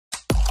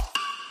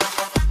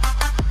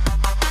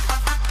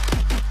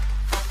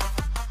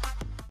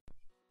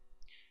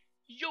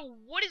Yo,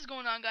 what is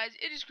going on, guys?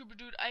 It is Cooper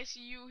Dude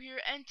ICU here,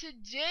 and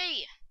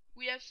today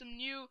we have some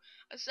new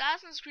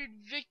Assassin's Creed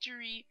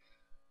Victory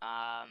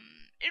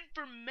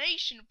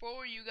information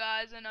for you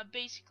guys. And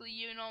basically,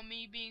 you know,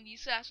 me being the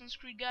Assassin's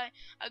Creed guy,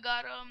 I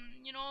got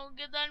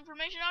get that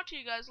information out to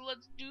you guys. So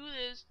let's do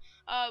this.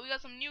 We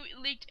got some new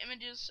leaked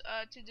images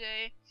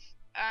today,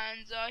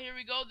 and here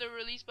we go. They're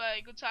released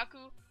by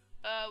Kotaku,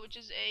 which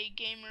is a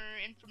gamer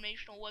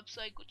informational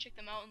website. Go check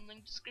them out in the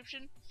link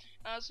description.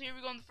 So here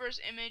we go. In the first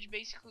image,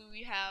 basically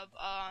we have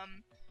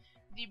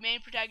the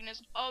main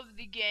protagonist of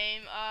the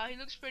game. He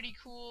looks pretty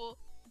cool.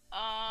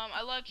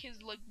 I like his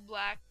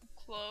black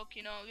cloak.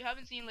 You know, we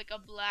haven't seen like a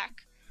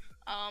black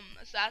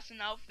assassin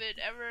outfit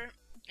ever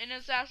in an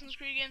Assassin's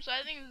Creed game, so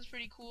I think this is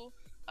pretty cool.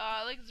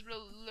 I like this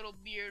little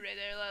beard right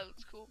there. That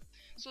looks cool.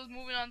 So let's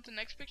move on to the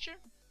next picture.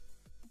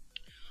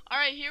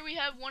 Alright, here we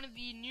have one of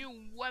the new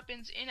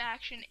weapons in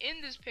action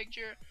in this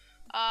picture.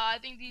 I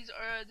think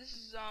this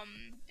is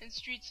in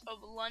streets of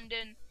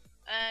London,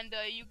 and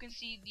you can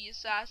see the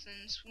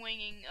assassin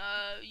swinging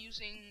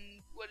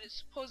using what is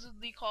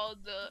supposedly called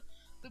the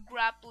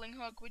grappling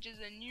hook, which is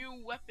a new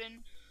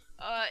weapon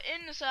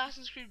in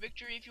Assassin's Creed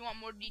Victory. If you want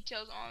more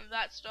details on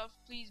that stuff,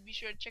 please be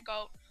sure to check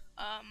out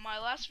my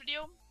last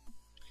video.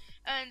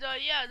 And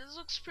yeah, this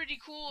looks pretty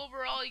cool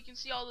overall. You can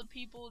see all the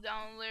people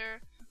down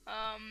there.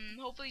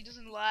 Hopefully it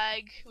doesn't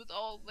lag with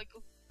all like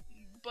a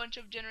bunch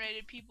of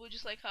generated people,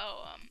 just like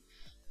how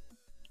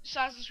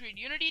Assassin's Creed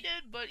Unity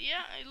did. But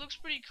yeah, it looks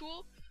pretty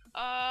cool.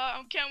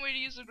 I can't wait to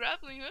use the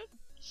grappling hook.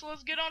 So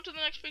let's get on to the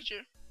next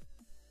picture.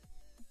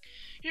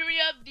 Here we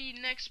have the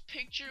next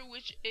picture,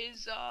 which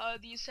is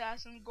the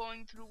assassin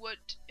going through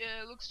what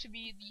looks to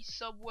be the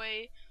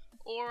subway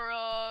or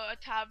a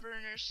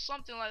tavern or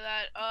something like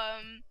that.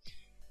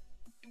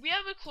 We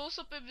have a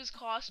close-up of his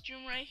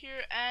costume right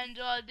here, and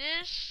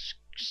this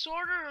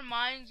sort of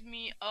reminds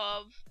me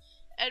of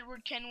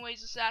Edward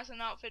Kenway's assassin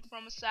outfit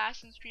from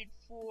Assassin's Creed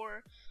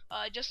 4,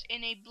 just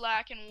in a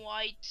black and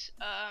white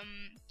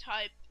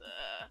type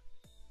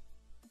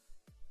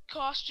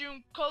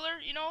costume color.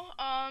 You know,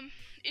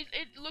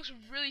 it looks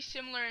really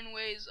similar in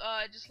ways.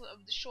 Just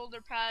the shoulder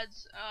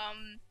pads,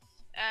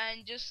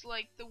 and just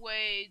like the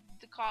way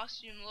the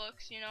costume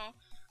looks. You know.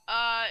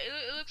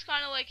 It looks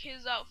kind of like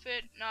his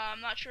outfit.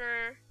 I'm not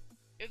sure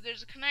if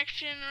there's a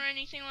connection or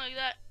anything like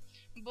that,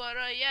 but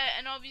yeah.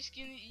 And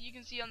obviously you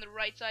can see on the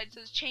right side it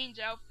says change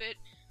outfit.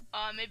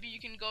 Maybe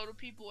you can go to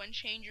people and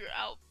change your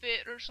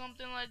outfit or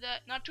something like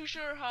that. Not too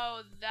sure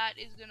how that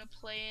is gonna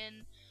play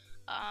in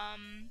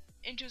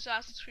into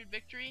Assassin's Creed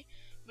Victory,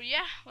 but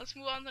yeah, let's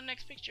move on to the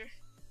next picture.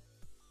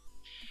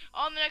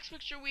 On the next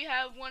picture, we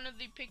have one of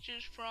the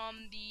pictures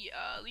from the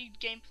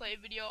leaked gameplay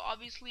video.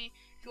 Obviously,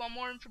 if you want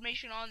more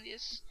information on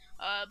this,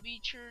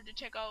 be sure to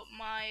check out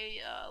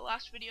my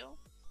last video.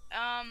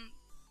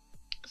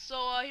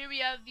 So here we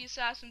have the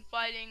assassin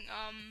fighting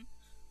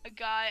a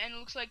guy, and it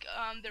looks like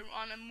they're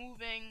on a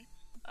moving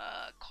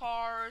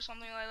car or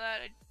something like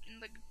that.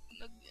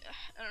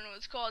 I don't know what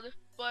it's called,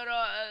 but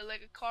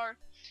like a car.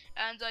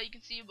 And you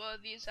can see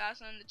the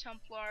assassin and the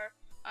Templar.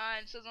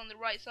 And it says on the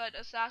right side,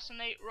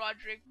 assassinate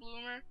Roderick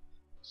Bloomer.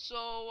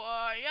 So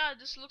yeah,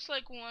 this looks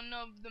like one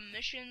of the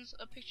missions,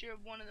 a picture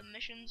of one of the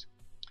missions.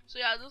 So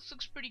yeah, this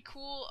looks pretty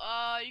cool.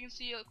 You can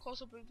see a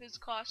close-up of his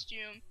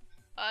costume.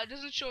 It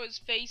doesn't show his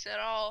face at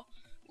all,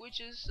 which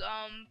is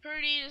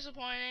pretty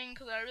disappointing,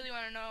 because I really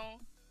want to know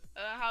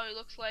how he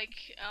looks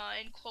like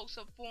in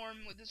close-up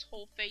form with his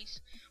whole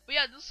face. But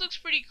yeah, this looks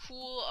pretty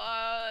cool.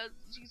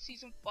 You can see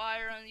some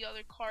fire on the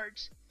other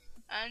cards,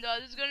 and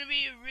this is gonna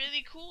be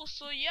really cool.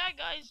 So yeah,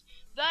 guys,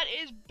 that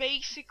is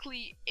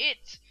basically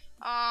it.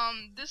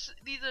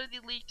 These are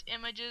the leaked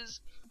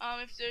images.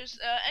 If there's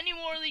any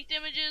more leaked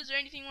images or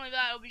anything like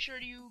that, I'll be sure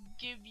to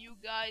give you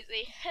guys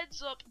a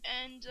heads up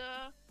and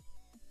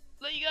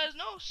let you guys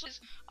know.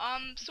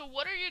 So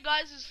what are your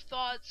guys'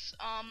 thoughts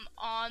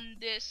on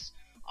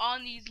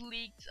these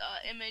leaked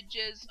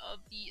images of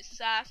the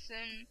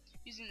assassin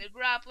using the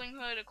grappling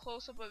hook, a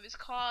close-up of his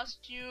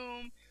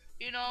costume,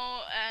 you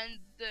know, and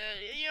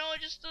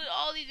just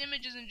all these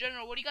images in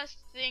general? What do you guys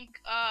think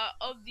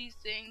of these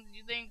things? Do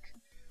you think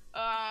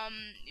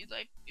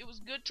like it was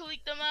good to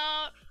leak them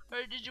out,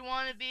 or did you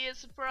want to be a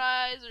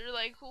surprise, or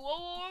like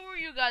what were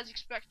you guys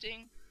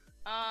expecting?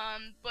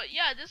 But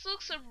yeah, this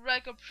looks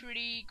like a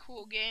pretty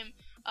cool game.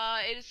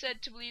 It is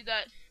said to believe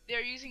that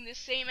they're using the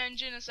same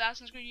engine,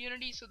 Assassin's Creed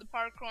Unity, so the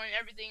parkour and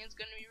everything is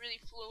gonna be really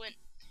fluent,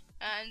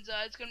 and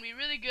it's gonna be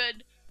really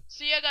good.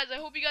 So yeah, guys, I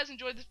hope you guys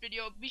enjoyed this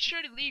video. Be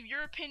sure to leave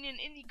your opinion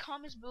in the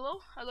comments below.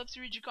 I love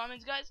to read your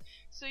comments, guys.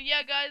 So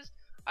yeah, guys,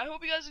 I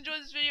hope you guys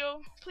enjoyed this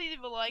video. Please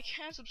leave a like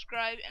and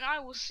subscribe, and I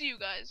will see you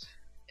guys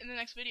in the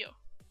next video.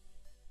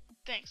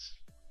 Thanks.